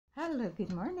Hello,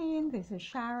 good morning. This is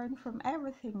Sharon from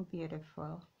Everything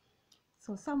Beautiful.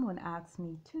 So someone asked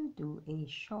me to do a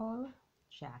shawl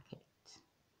jacket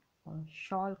or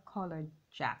shawl colored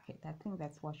jacket. I think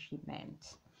that's what she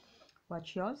meant. But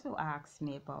she also asked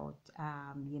me about,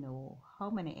 how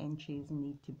many inches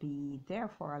need to be there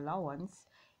for allowance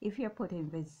if you're putting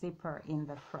the zipper in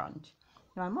the front.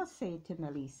 Now I must say to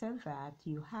Melissa that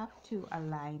you have to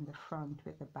align the front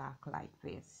with the back like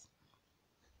this.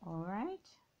 All right.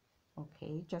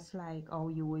 Okay, just like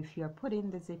if you're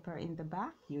putting the zipper in the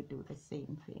back, you do the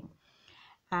same thing.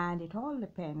 And it all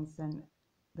depends on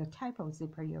the type of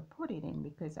zipper you're putting in,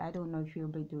 because I don't know if you'll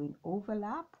be doing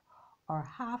overlap or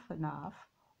half and half,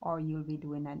 or you'll be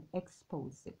doing an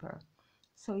exposed zipper.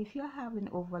 So if you have an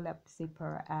overlap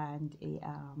zipper and a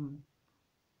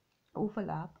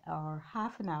overlap or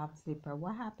half and half zipper,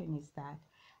 what happens is that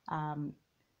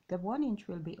the 1 inch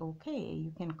will be okay.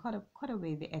 You can cut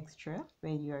away the extra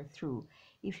when you're through.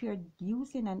 If you're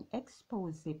using an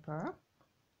exposed zipper,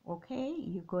 okay,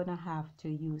 you're gonna have to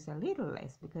use a little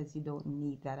less because you don't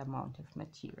need that amount of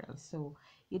material. So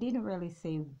you didn't really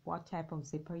say what type of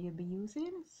zipper you'll be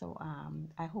using, so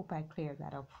I hope I cleared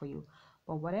that up for you.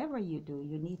 But whatever you do,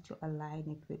 you need to align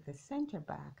it with the center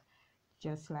back,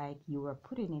 just like you were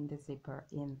putting in the zipper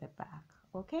in the back.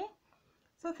 Okay,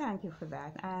 so thank you for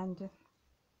that. And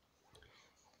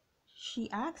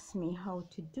she asked me how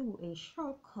to do a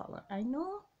shawl collar. I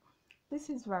know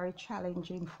this is very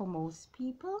challenging for most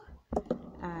people,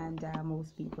 and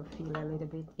most people feel a little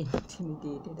bit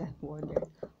intimidated and wonder,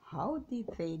 how did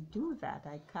they do that?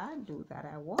 I can't do that.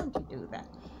 I want to do that.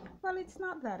 Well, it's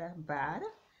not that bad.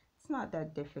 It's not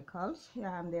that difficult. There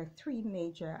are 3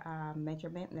 major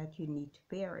measurements that you need to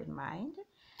bear in mind,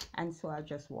 and so I'll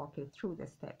just walk you through the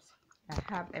steps.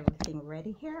 I have everything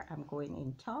ready here. I'm going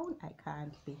in town. I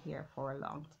can't be here for a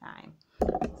long time,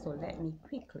 so let me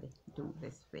quickly do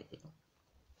this video.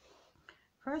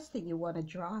 First thing, you want to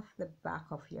draw the back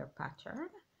of your pattern.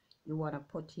 You want to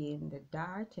put in the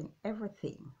dart and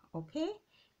everything, okay?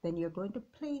 Then you're going to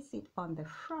place it on the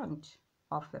front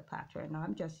of the pattern. Now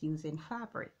I'm just using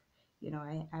fabric. You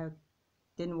know, I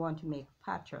didn't want to make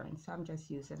patterns, so I'm just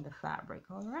using the fabric,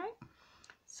 all right?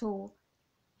 So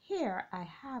here I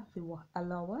have the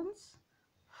allowance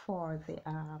for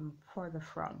the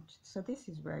front. So this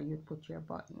is where you put your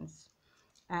buttons,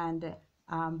 and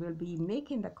we'll be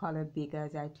making the color big,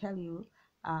 as I tell you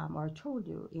or told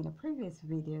you in a previous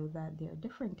video that there are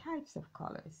different types of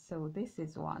colors. So this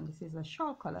is one. This is a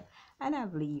shawl color, and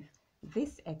I've leave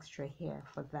this extra here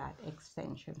for that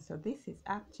extension. So this is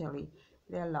actually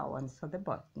the allowance for the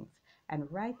buttons,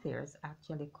 and right there is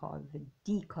actually called the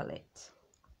decollet.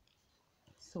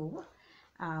 So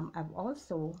I've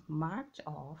also marked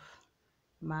off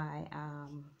my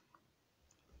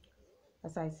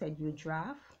as I said, you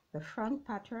draft the front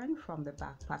pattern from the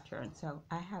back pattern. So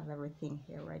I have everything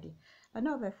here ready.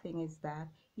 Another thing is that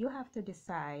you have to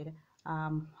decide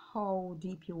how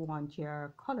deep you want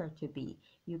your color to be.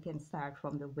 You can start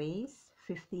from the waist,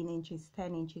 15 inches,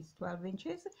 10 inches, 12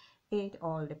 inches. It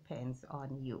all depends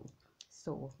on you.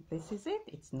 So this is it.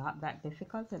 It's not that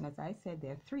difficult. And as I said,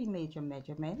 there are 3 major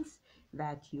measurements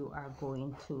that you are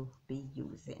going to be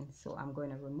using. So I'm going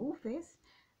to remove this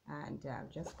and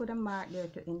just put a mark there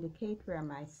to indicate where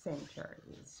my center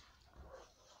is.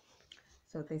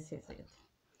 So this is it.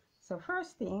 So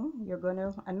first thing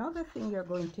another thing you're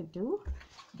going to do,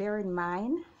 bear in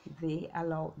mind the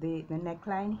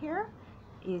neckline here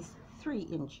is 3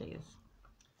 inches.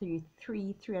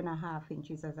 3.5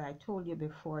 inches. As I told you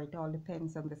before, it all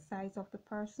depends on the size of the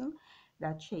person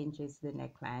that changes the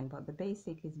neckline, but the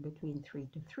basic is between 3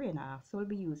 to 3.5. So we'll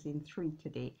be using 3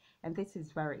 today, and this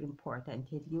is very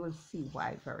important. You will see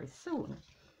why very soon.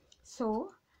 So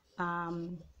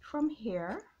from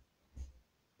here,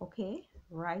 okay,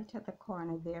 right at the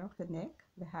corner there of the neck,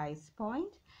 the highest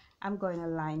point, I'm going to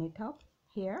line it up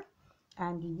here,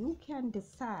 and you can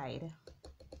decide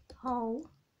how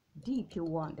deep you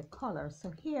want the color.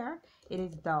 So here it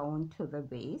is down to the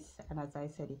base, and as I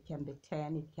said, it can be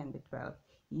 10, it can be 12,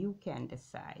 you can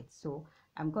decide. So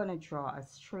I'm going to draw a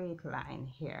straight line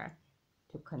here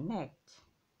to connect.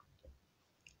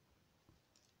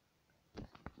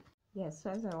 Yes,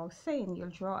 so as I was saying, you'll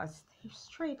draw a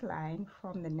straight line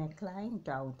from the neckline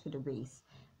down to the base,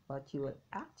 but you will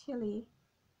actually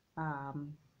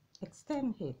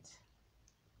extend it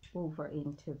over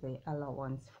into the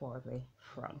allowance for the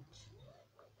front.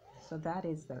 So that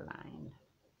is the line,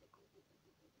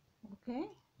 okay?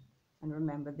 And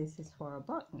remember, this is for our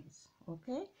buttons,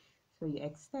 okay? So you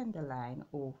extend the line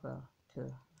over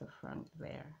to the front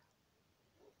there.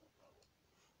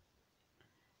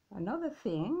 Another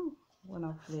thing one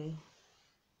of the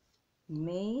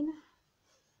main.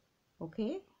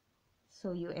 Okay,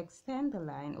 so you extend the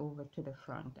line over to the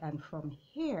front, and from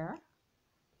here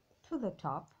to the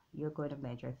top you're going to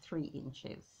measure 3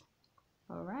 inches.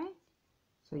 All right,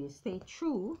 so you stay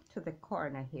true to the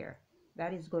corner here.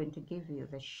 That is going to give you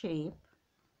the shape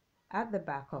at the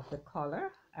back of the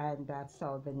collar, and that's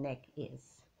how the neck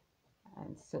is.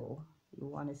 And so you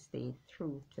want to stay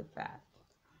true to that.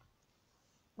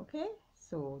 Okay,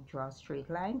 so draw a straight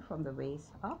line from the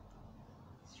waist up,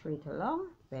 straight along,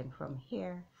 then from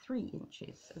here 3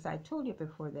 inches. As I told you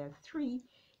before, there are 3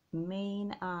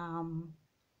 main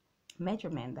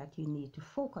measurement that you need to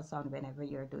focus on whenever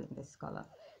you're doing this color.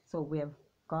 So we have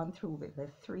gone through with the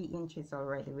 3 inches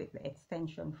already with the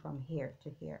extension from here to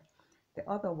here. The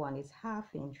other one is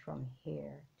 1/2 inch from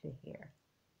here to here,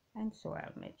 and so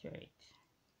I'll measure it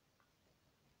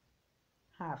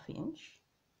 1/2 inch.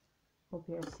 Hope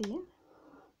you're seeing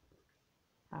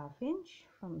 1/2 inch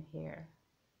from here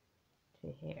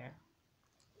to here.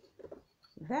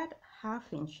 That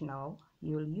 1/2 inch now,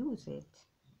 you'll use it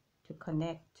to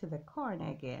connect to the corner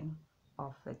again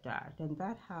of the dart, and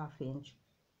that 1/2 inch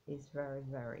is very,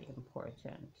 very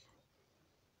important.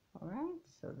 All right,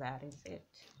 so that is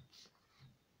it.